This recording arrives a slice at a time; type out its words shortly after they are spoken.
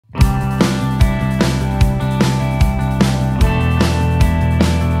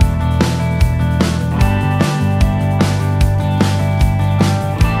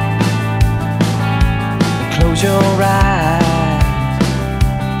your eyes,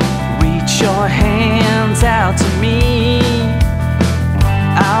 reach your hands out to me.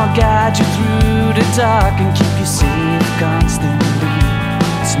 I'll guide you through the dark and keep you safe constantly.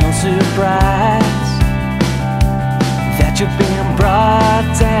 It's no surprise that you've been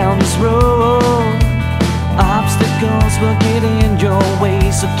brought down this road. Obstacles will get in your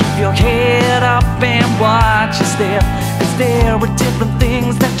way, so keep your head up and watch your step. Cause there are different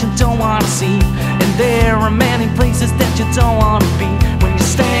things that you don't want to see, and there are many places that you don't want to be. When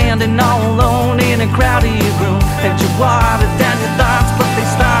you're standing all alone in a crowded room, and you water down your thoughts but they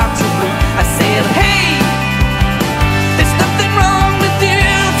start to bloom. I said, hey, there's nothing wrong with you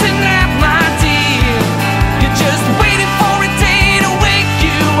tonight, my dear. You're just waiting for a day to wake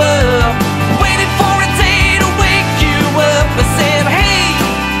you up, waiting for a day to wake you up. I said, hey,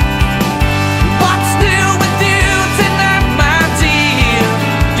 what's new with you tonight, my dear?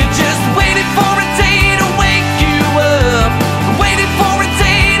 You're just waiting for a day to wake you up, waiting for a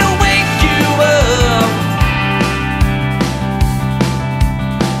day to wake you up.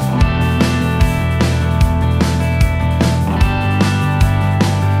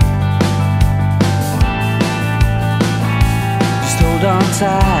 Just hold on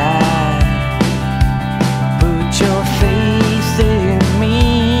tight, put your faith in me.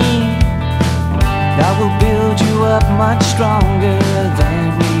 I will build you up much stronger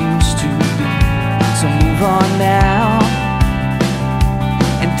than we used to be. So move on now,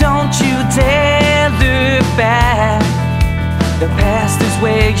 and don't you dare look back. The past is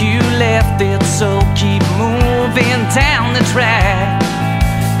where you left it, so keep moving down the track.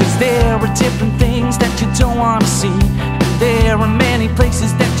 Cause there are different things that you don't want to see, and there are many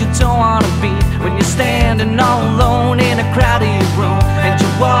places that you don't want to be. When you're standing all alone in a crowded room, and you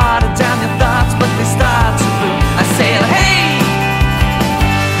water down your thoughts but they start to bloom. I said, hey,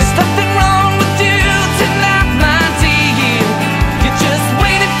 there's nothing wrong with you tonight, my dear. You're just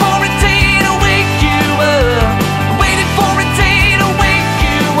waiting for a day to wake you up, waiting for a day to wake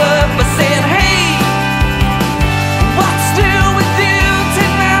you up. I said, hey, what's new with you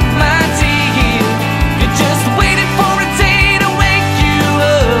tonight, my dear? You're just waiting for a day to wake you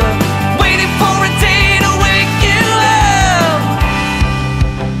up, waiting for a day to wake you up.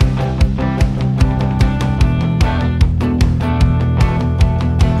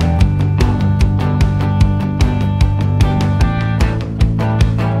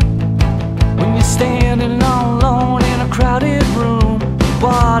 When you're standing all alone in a crowded room,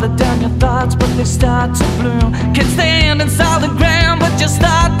 water down your thoughts but they start to bloom. Can't stand in solid ground but you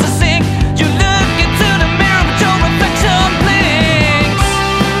start to sink.